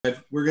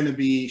We're going to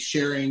be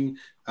sharing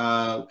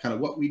kind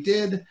of what we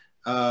did,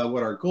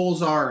 what our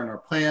goals are and our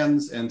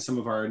plans, and some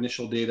of our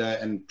initial data,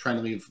 and trying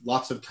to leave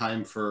lots of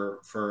time for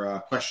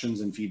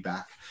questions and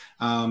feedback.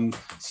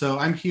 So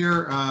I'm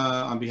here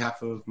on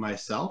behalf of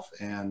myself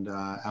and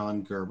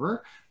Alan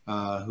Gerber,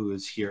 who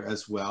is here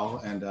as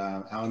well. And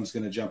Alan's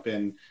going to jump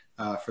in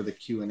for the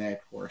Q&A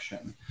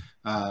portion.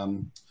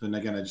 So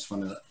again, I just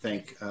want to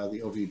thank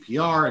the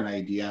OVPR and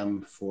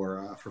IEDM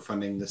for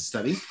funding this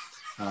study.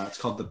 It's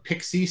called the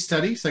PICSI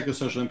study,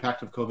 Psychosocial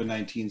Impact of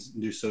COVID-19's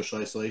Induced Social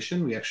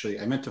Isolation.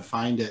 I meant to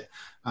find it.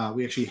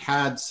 We actually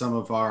had some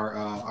of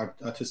our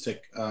autistic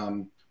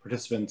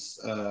participants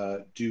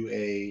do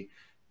a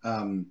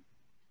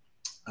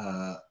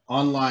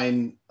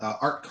online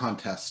art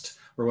contest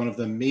where one of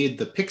them made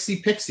the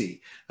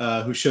PICSI,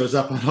 who shows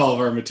up on all of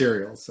our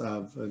materials.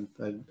 And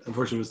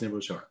unfortunately, wasn't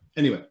able to show her.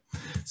 Anyway,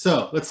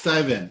 so let's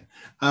dive in.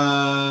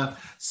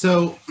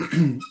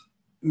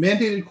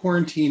 Mandated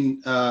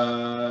quarantine,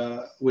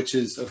 which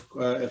is, of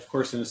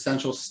course, an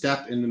essential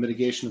step in the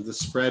mitigation of the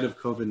spread of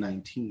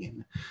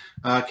COVID-19,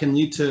 can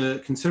lead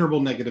to considerable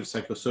negative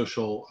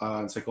psychosocial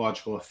and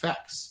psychological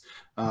effects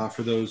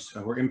for those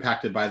who are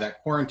impacted by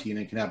that quarantine,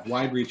 and can have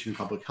wide-reaching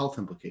public health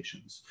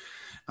implications.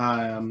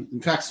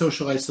 In fact,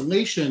 social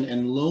isolation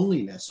and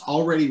loneliness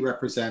already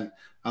represent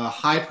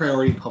high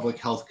priority public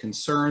health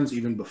concerns.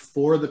 Even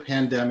before the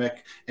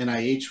pandemic,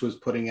 NIH was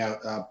putting out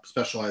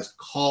specialized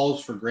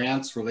calls for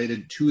grants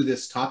related to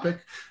this topic.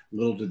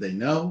 Little did they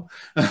know.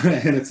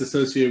 And it's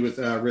associated with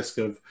risk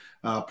of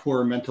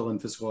poor mental and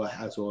physical,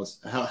 as well as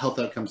health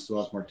outcomes, as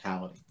well as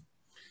mortality.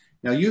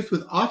 Now, youth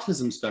with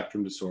autism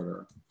spectrum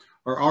disorder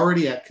are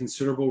already at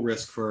considerable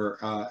risk for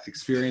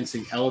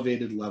experiencing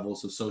elevated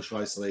levels of social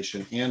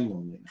isolation and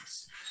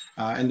loneliness.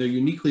 And they're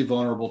uniquely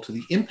vulnerable to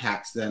the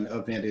impacts then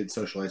of mandated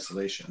social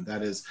isolation.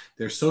 That is,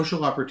 their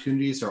social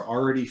opportunities are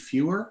already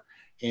fewer,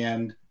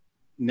 and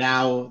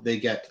now they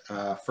get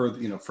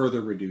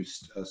further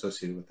reduced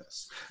associated with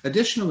this.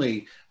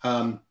 Additionally,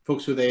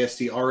 folks with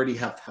ASD already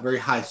have very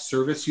high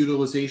service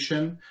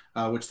utilization,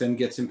 which then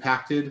gets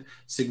impacted,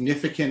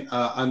 significant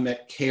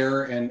unmet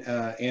care and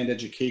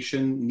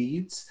education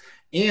needs,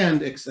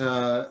 and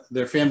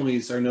their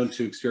families are known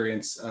to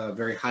experience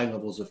very high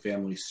levels of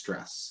family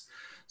stress.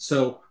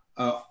 So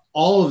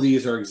all of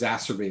these are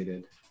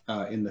exacerbated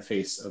in the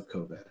face of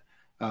COVID.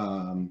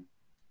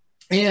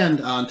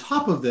 And on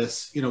top of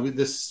this,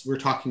 we're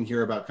talking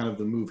here about kind of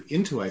the move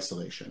into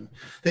isolation.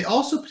 They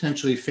also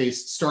potentially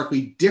face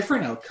starkly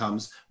different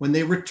outcomes when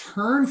they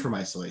return from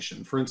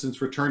isolation, for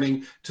instance,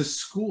 returning to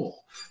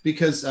school,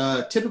 because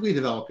typically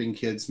developing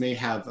kids may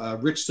have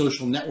rich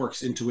social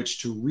networks into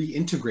which to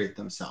reintegrate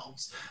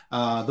themselves.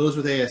 Those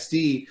with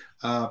ASD,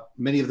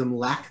 many of them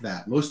lack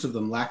that. Most of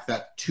them lack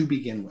that to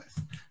begin with.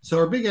 So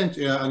our big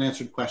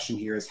unanswered question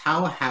here is,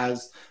 how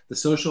has the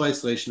social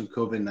isolation of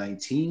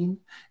COVID-19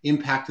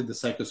 impacted the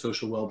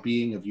psychosocial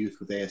well-being of youth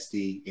with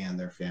ASD and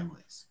their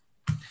families?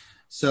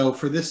 So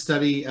for this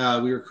study,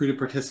 we recruited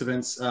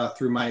participants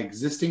through my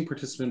existing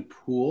participant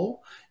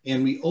pool,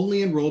 and we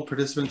only enrolled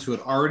participants who had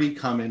already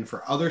come in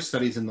for other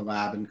studies in the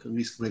lab and at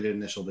least completed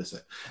an initial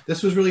visit.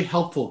 This was really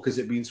helpful because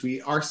it means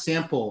our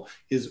sample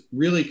is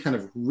really kind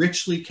of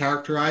richly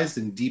characterized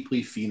and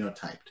deeply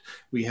phenotyped.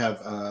 We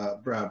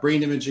have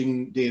brain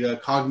imaging data,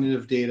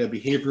 cognitive data,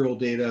 behavioral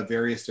data,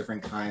 various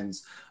different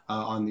kinds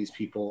on these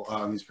people,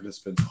 on these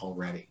participants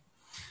already.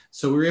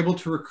 So we were able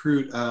to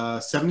recruit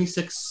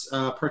 76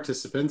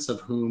 participants,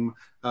 of whom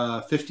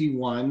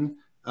 51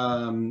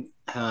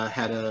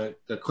 had a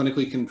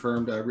clinically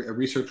confirmed, a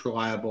research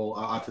reliable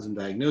autism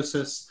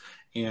diagnosis.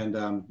 And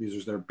these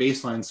are their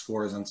baseline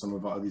scores on some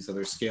of these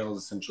other scales.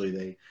 Essentially,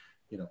 they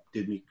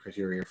did meet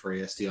criteria for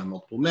ASD on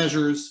multiple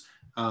measures.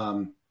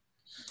 And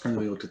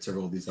we looked at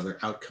several of these other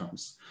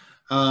outcomes.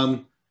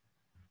 And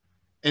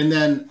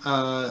then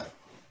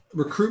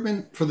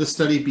recruitment for the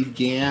study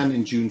began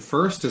in June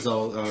 1st, as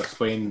I'll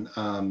explain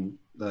in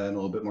a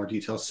little bit more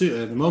detail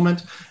soon, in a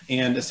moment.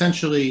 And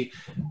essentially,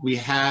 we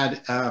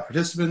had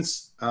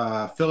participants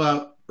fill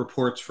out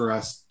reports for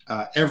us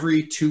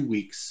every 2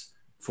 weeks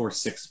for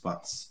 6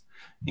 months.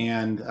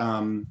 And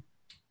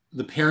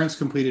the parents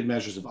completed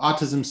measures of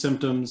autism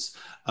symptoms,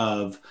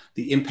 of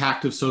the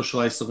impact of social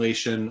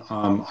isolation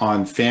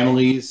on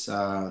families,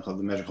 the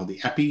measure called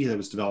the EPI that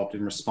was developed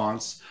in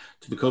response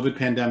to the COVID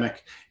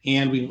pandemic.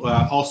 And we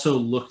also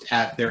looked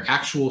at their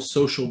actual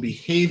social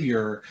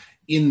behavior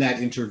in that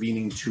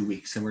intervening 2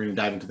 weeks. And we're going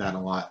to dive into that a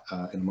lot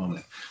in a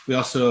moment. We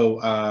also,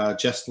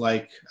 just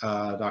like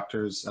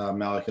Doctors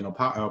Malik and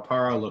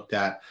Opara, looked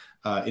at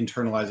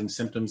internalizing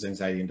symptoms,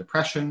 anxiety and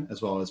depression,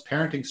 as well as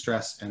parenting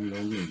stress and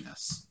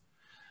loneliness.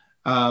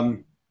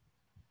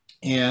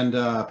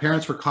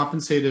 Parents were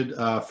compensated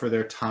for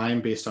their time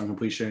based on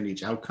completion in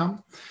each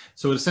outcome.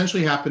 So what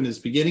essentially happened is,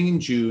 beginning in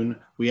June,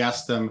 we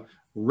asked them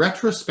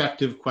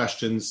retrospective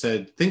questions,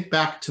 said, think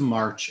back to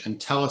March and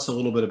tell us a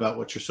little bit about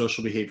what your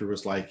social behavior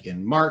was like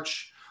in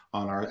March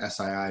on our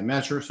SII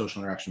measure,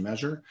 social interaction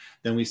measure.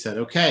 Then we said,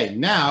 okay,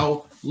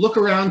 now look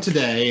around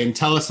today and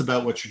tell us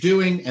about what you're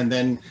doing, and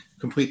then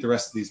complete the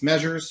rest of these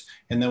measures.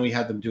 And then we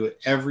had them do it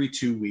every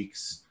 2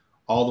 weeks,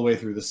 all the way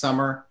through the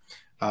summer.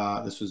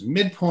 This was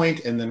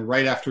midpoint, and then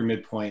right after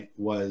midpoint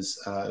was,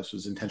 this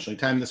was intentionally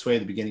timed this way,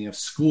 the beginning of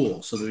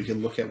school, so that we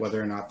can look at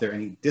whether or not there are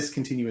any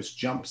discontinuous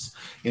jumps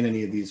in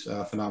any of these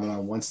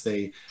phenomena once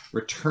they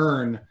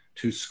return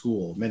to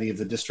school. Many of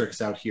the districts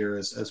out here,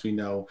 as we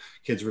know,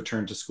 kids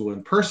return to school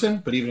in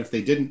person, but even if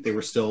they didn't, they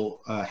were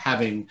still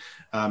having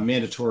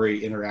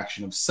mandatory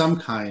interaction of some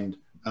kind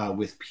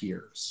with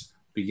peers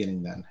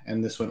beginning then.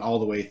 And this went all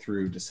the way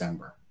through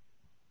December.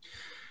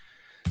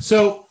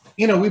 So,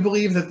 we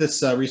believe that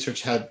this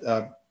research had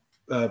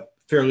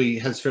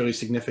fairly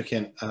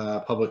significant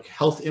public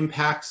health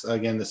impacts.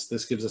 Again,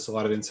 this gives us a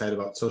lot of insight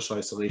about social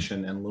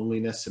isolation and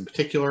loneliness in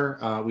particular.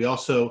 We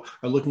also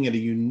are looking at a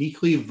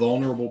uniquely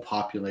vulnerable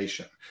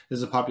population. This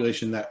is a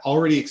population that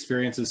already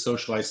experiences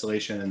social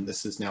isolation, and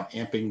this is now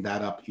amping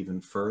that up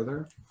even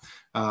further.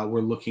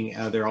 We're looking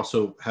at, they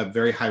also have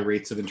very high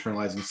rates of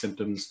internalizing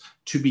symptoms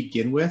to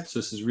begin with. So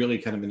this is really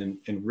kind of an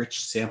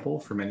enriched sample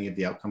for many of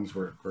the outcomes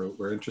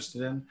we're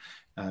interested in,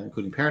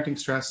 including parenting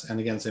stress. And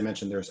again, as I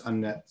mentioned, there's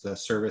unmet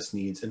service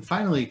needs. And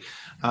finally,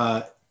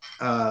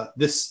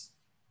 this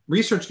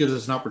research gives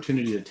us an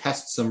opportunity to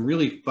test some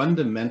really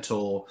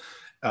fundamental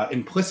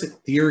implicit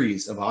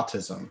theories of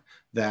autism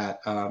that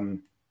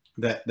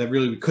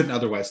really we couldn't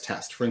otherwise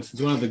test. For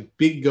instance, one of the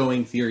big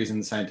going theories in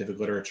the scientific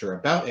literature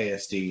about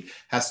ASD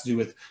has to do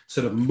with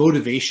sort of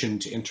motivation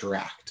to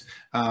interact.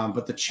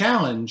 But the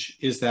challenge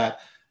is that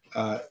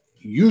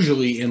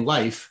usually in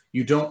life,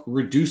 you don't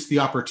reduce the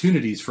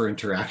opportunities for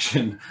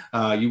interaction.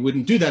 You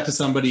wouldn't do that to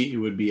somebody, it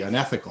would be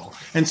unethical.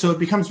 And so it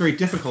becomes very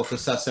difficult to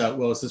suss out,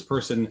 well, is this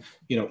person,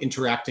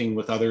 interacting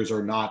with others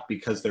or not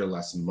because they're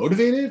less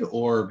motivated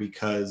or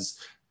because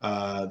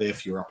they have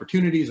fewer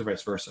opportunities or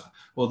vice versa.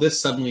 Well,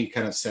 this suddenly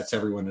kind of sets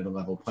everyone at a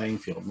level playing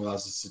field and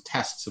allows us to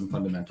test some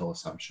fundamental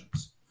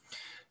assumptions.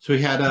 So we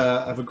had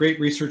a great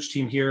research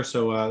team here.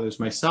 So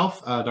there's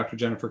myself, Dr.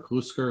 Jennifer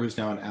Kalusker, who's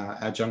now an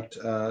adjunct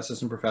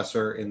assistant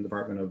professor in the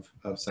Department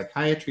of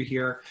Psychiatry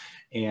here,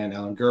 and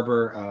Alan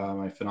Gerber,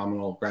 my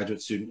phenomenal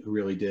graduate student who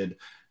really did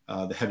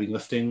the heavy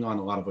lifting on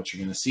a lot of what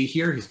you're going to see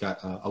here. He's got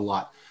a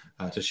lot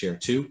to share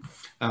too.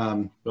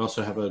 We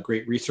also have a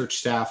great research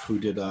staff who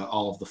did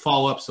all of the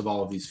follow-ups of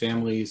all of these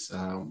families,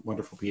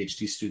 wonderful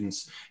PhD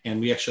students.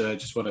 And we actually, I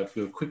just want to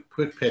do a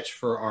quick pitch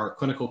for our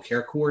clinical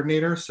care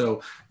coordinator.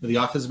 So the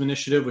Autism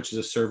Initiative, which is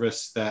a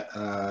service that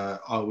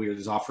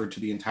is offered to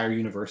the entire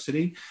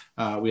university.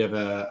 We have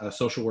a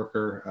social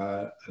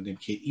worker named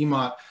Kate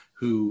Emott,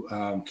 who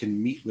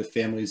can meet with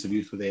families of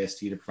youth with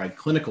ASD to provide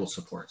clinical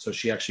support. So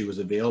she actually was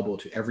available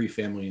to every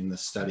family in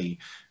this study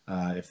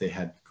if they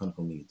had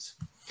clinical needs.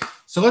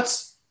 So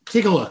let's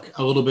take a look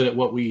a little bit at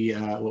what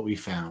we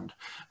found.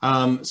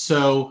 I'm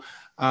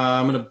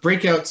going to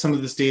break out some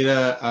of this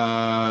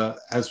data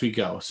as we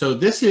go. So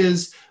this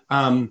is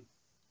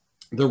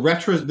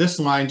this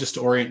line, just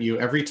to orient you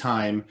every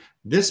time.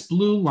 This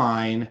blue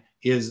line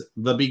is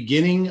the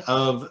beginning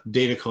of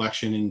data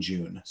collection in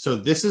June. So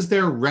this is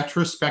their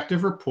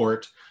retrospective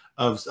report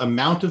of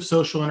amount of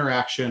social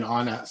interaction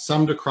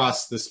summed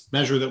across this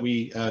measure that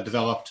we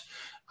developed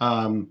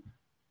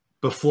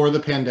before the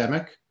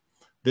pandemic.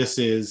 This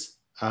is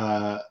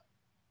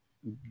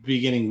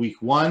beginning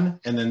week 1,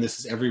 and then this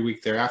is every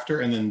week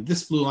thereafter. And then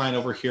this blue line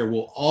over here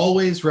will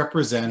always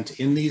represent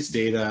in these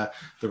data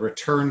the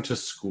return to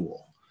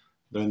school.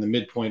 They're in the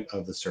midpoint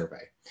of the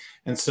survey.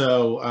 And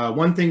so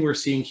one thing we're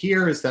seeing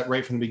here is that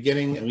right from the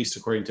beginning, at least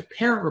according to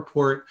parent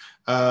report,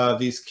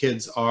 these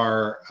kids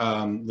are,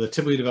 the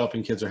typically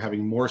developing kids are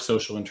having more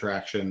social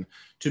interaction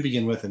to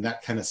begin with, and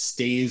that kind of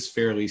stays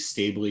fairly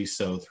stably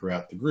so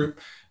throughout the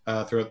group,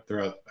 throughout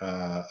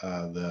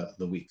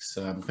the weeks,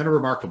 kind of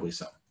remarkably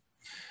so.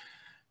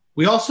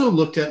 We also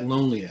looked at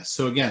loneliness.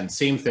 So again,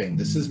 same thing.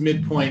 This is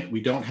midpoint.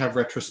 We don't have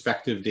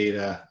retrospective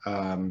data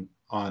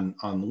on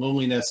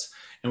loneliness.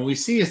 And what we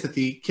see is that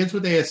the kids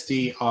with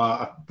ASD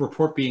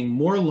report being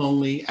more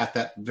lonely at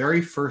that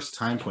very first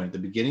time point, at the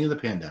beginning of the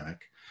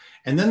pandemic.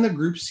 And then the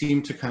groups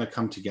seem to kind of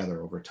come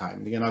together over time.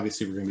 And again,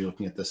 obviously, we're going to be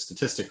looking at this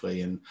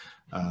statistically, and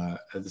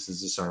this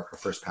is just our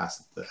first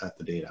pass at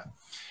the data.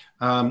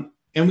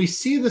 And we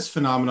see this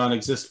phenomenon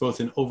exist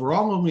both in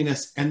overall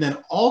loneliness and then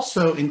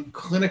also in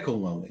clinical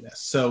loneliness.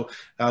 So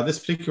this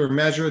particular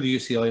measure, the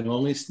UCLA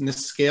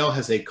Loneliness Scale,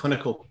 has a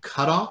clinical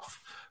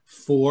cutoff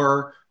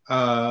for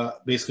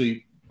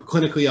basically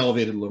clinically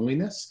elevated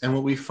loneliness. And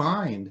what we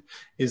find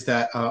is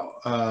that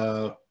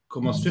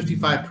almost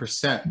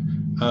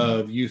 55%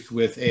 of youth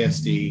with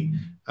ASD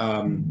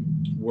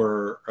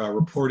were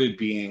reported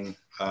being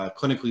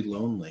clinically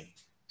lonely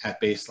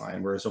at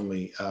baseline, whereas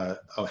only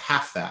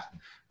half that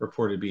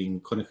reported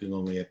being clinically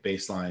lonely at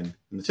baseline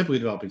in the typically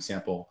developing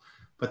sample.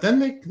 But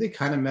then they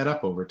kind of met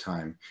up over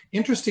time.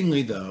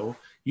 Interestingly, though,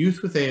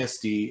 youth with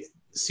ASD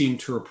seem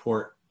to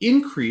report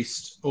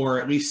increased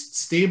or at least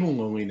stable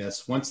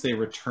loneliness once they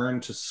return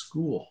to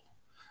school,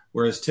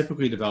 whereas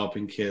typically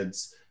developing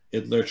kids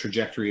their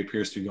trajectory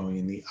appears to be going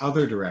in the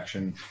other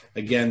direction,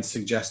 again,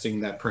 suggesting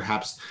that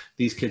perhaps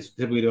these kids,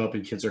 typically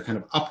developing kids, are kind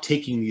of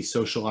uptaking these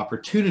social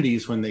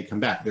opportunities when they come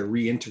back. They're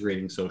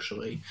reintegrating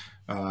socially,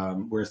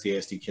 whereas the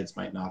ASD kids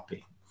might not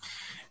be.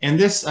 And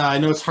this, I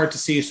know it's hard to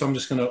see, so I'm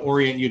just going to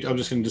orient you. I'm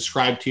just going to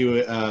describe to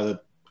you,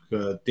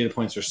 the data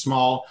points are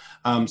small.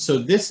 So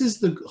this is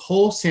the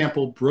whole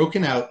sample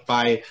broken out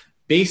by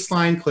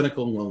baseline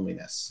clinical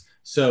loneliness.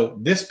 So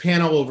this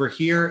panel over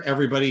here,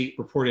 everybody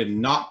reported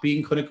not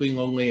being clinically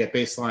lonely at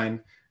baseline.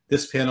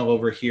 This panel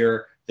over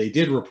here, they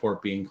did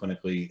report being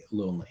clinically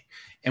lonely.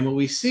 And what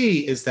we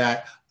see is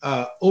that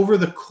over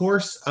the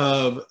course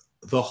of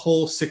the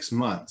whole 6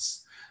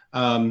 months,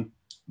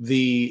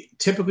 the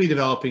typically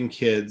developing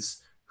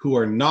kids who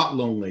are not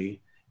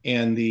lonely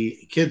and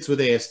the kids with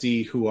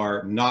ASD who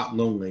are not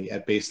lonely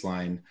at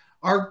baseline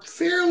are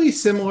fairly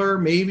similar,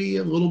 maybe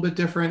a little bit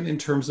different in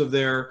terms of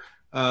their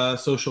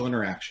social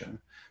interaction.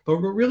 But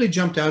what really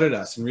jumped out at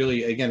us, and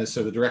really, again, is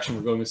so the direction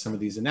we're going with some of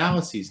these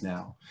analyses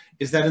now,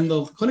 is that in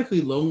the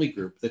clinically lonely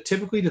group, the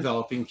typically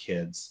developing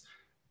kids,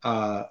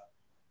 in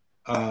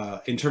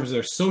terms of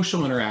their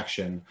social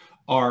interaction,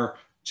 are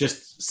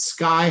just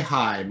sky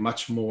high,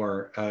 much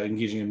more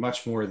engaging in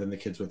much more than the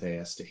kids with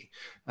ASD,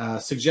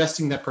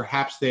 suggesting that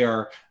perhaps they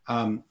are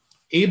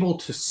able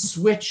to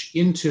switch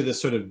into the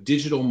sort of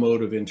digital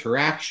mode of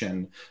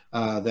interaction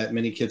that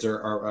many kids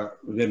that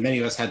many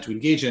of us had to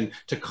engage in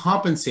to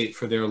compensate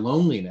for their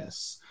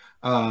loneliness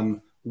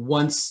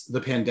once the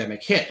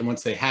pandemic hit and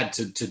once they had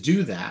to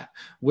do that.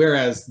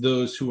 Whereas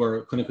those who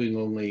are clinically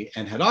lonely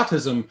and had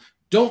autism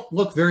don't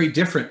look very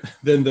different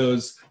than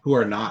those who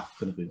are not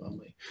clinically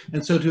lonely.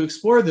 And so to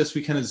explore this,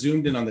 we kind of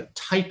zoomed in on the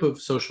type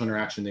of social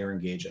interaction they were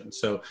engaged in.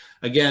 So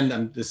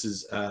again, this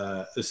is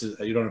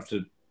you don't have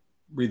to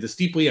read this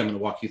deeply. I'm going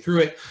to walk you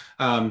through it.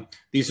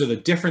 These are the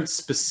different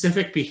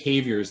specific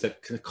behaviors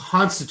that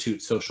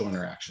constitute social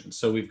interaction.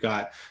 So we've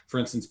got, for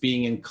instance,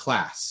 being in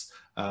class.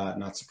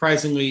 Not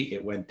surprisingly,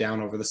 it went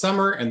down over the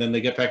summer, and then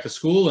they get back to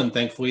school, and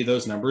thankfully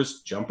those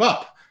numbers jump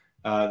up.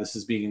 This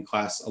is being in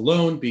class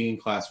alone, being in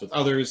class with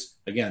others.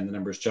 Again, the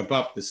numbers jump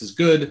up. This is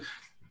good.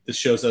 This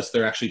shows us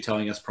they're actually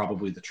telling us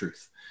probably the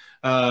truth.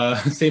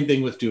 Same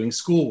thing with doing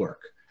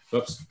schoolwork.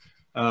 Whoops.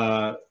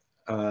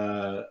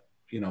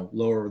 You know,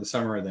 lower over the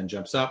summer and then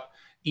jumps up.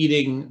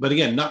 Eating, but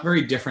again, not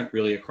very different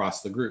really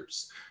across the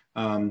groups.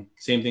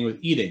 Same thing with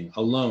eating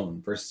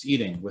alone versus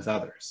eating with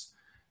others.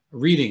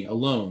 Reading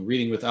alone,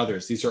 reading with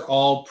others. These are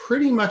all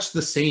pretty much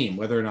the same,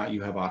 whether or not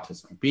you have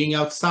autism. Being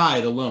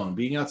outside alone,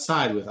 being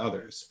outside with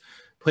others.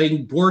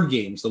 Playing board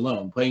games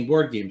alone, playing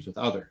board games with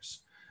others.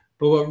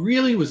 But what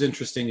really was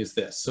interesting is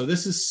this. So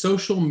this is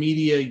social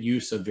media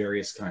use of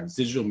various kinds,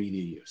 digital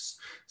media use.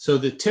 So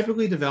the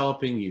typically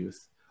developing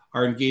youth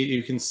are engaged.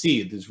 You can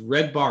see these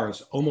red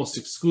bars almost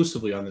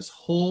exclusively on this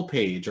whole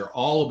page are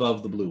all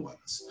above the blue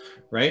ones,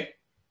 right?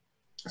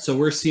 So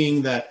we're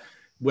seeing that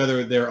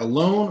whether they're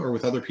alone or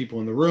with other people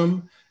in the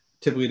room,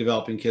 typically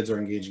developing kids are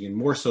engaging in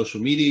more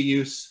social media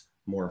use,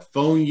 more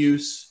phone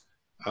use,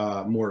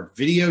 more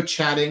video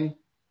chatting,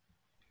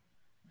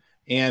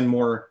 and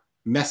more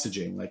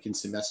messaging like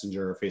Instant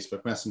Messenger or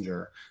Facebook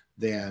Messenger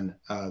than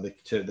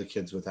the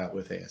kids with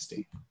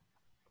ASD.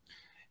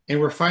 And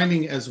we're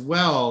finding as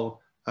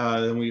well,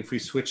 if we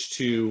switch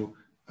to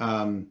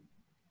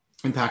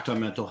impact on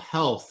mental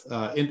health,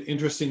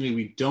 interestingly,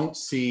 we don't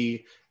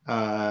see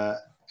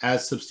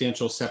as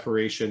substantial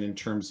separation in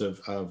terms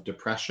of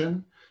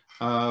depression,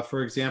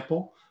 for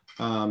example,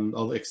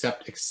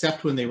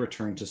 except when they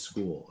return to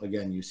school.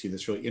 Again, you see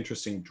this really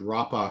interesting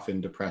drop off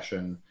in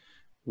depression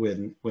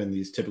when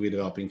these typically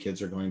developing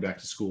kids are going back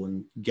to school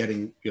and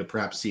getting,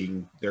 perhaps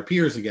seeing their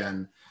peers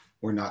again.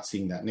 We're not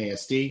seeing that in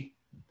ASD,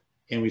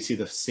 and we see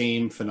the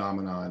same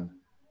phenomenon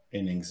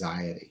in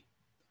anxiety.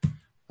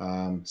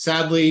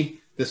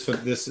 Sadly, this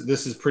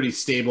is pretty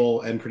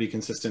stable and pretty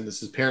consistent.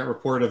 This is parent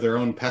report of their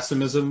own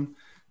pessimism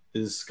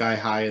is sky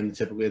high in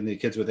the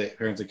kids with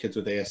parents of kids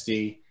with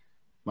ASD,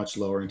 much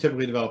lower in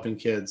typically developing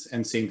kids,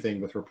 and same thing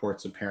with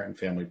reports of parent and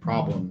family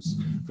problems,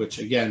 which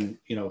again,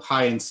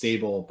 high and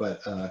stable,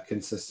 but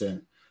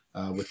consistent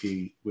with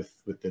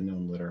the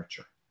known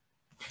literature.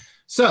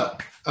 So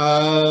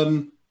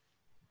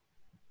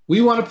we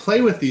want to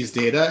play with these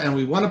data, and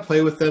we want to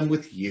play with them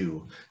with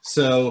you.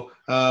 So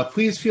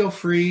please feel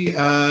free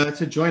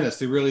to join us.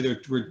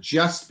 We're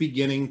just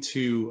beginning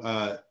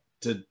to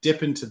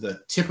dip into the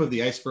tip of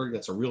the iceberg.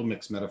 That's a real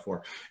mixed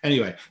metaphor.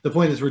 Anyway, the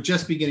point is we're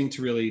just beginning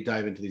to really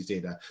dive into these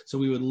data. So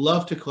we would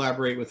love to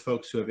collaborate with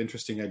folks who have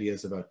interesting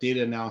ideas about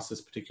data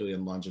analysis, particularly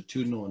in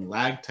longitudinal and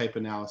lag type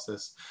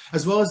analysis,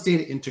 as well as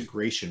data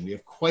integration. We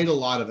have quite a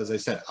lot of, as I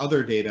said,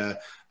 other data,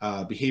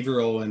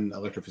 behavioral and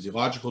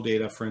electrophysiological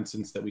data, for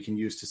instance, that we can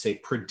use to say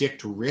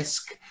predict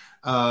risk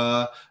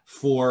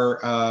for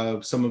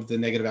some of the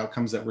negative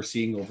outcomes that we're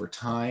seeing over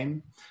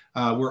time.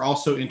 We're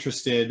also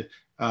interested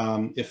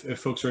if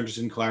folks are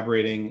interested in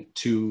collaborating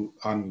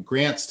on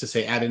grants to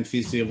say add in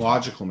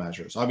physiological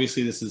measures.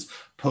 Obviously this is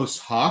post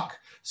hoc,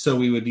 so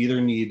we would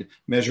either need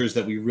measures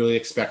that we really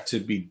expect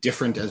to be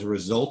different as a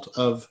result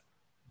of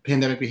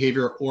pandemic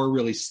behavior, or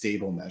really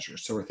stable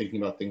measures. So we're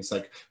thinking about things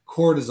like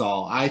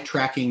cortisol, eye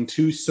tracking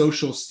to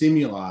social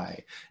stimuli,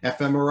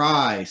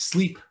 fMRI,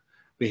 sleep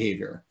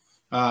behavior,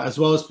 as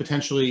well as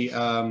potentially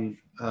a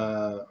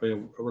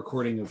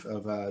recording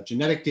of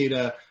genetic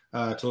data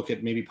to look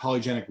at maybe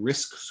polygenic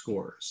risk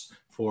scores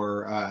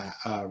for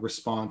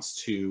response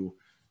to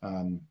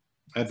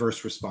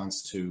adverse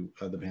response to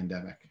the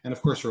pandemic. And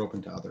of course, we're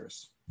open to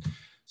others.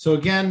 So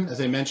again,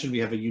 as I mentioned, we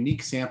have a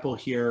unique sample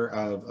here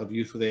of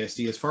youth with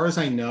ASD. As far as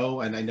I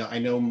know, and I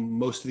know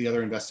most of the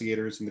other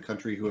investigators in the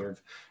country who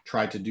have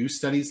tried to do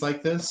studies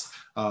like this,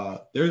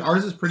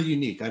 ours is pretty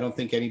unique. I don't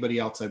think anybody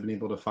else I've been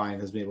able to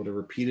find has been able to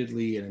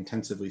repeatedly and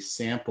intensively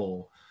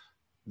sample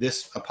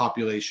a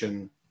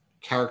population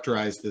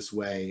characterized this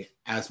way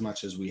as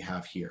much as we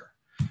have here.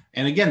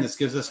 And again, this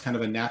gives us kind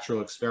of a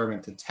natural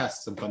experiment to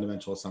test some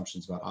fundamental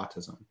assumptions about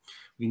autism.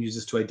 We can use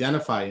this to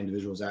identify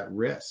individuals at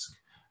risk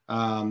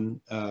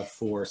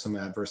for some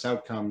adverse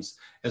outcomes,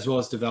 as well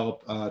as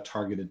develop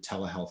targeted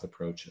telehealth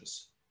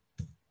approaches.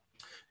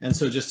 And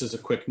so just as a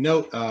quick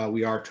note,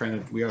 we are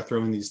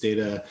throwing these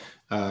data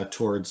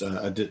towards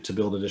to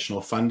build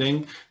additional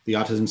funding. The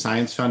Autism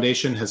Science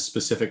Foundation has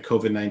specific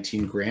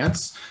COVID-19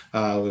 grants.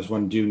 There's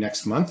one due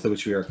next month,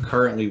 which we are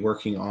currently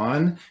working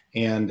on,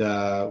 and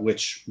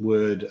which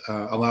would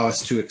allow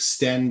us to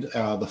extend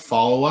the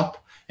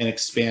follow-up and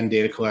expand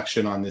data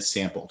collection on this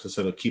sample to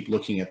sort of keep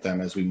looking at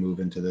them as we move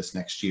into this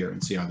next year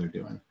and see how they're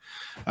doing.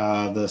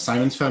 The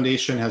Simons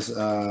Foundation has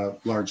a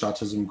large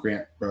autism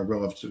grant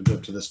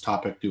relative to this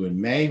topic due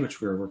in May,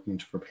 which we're working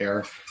to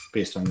prepare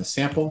based on this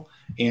sample.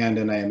 And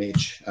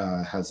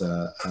NIMH has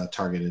a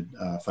targeted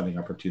funding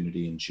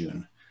opportunity in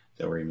June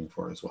that we're aiming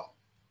for as well.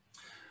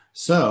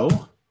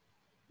 So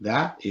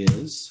that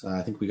is,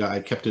 I think I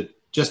kept it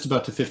just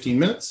about to 15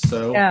 minutes.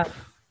 So yeah,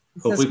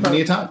 hopefully plenty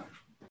of time.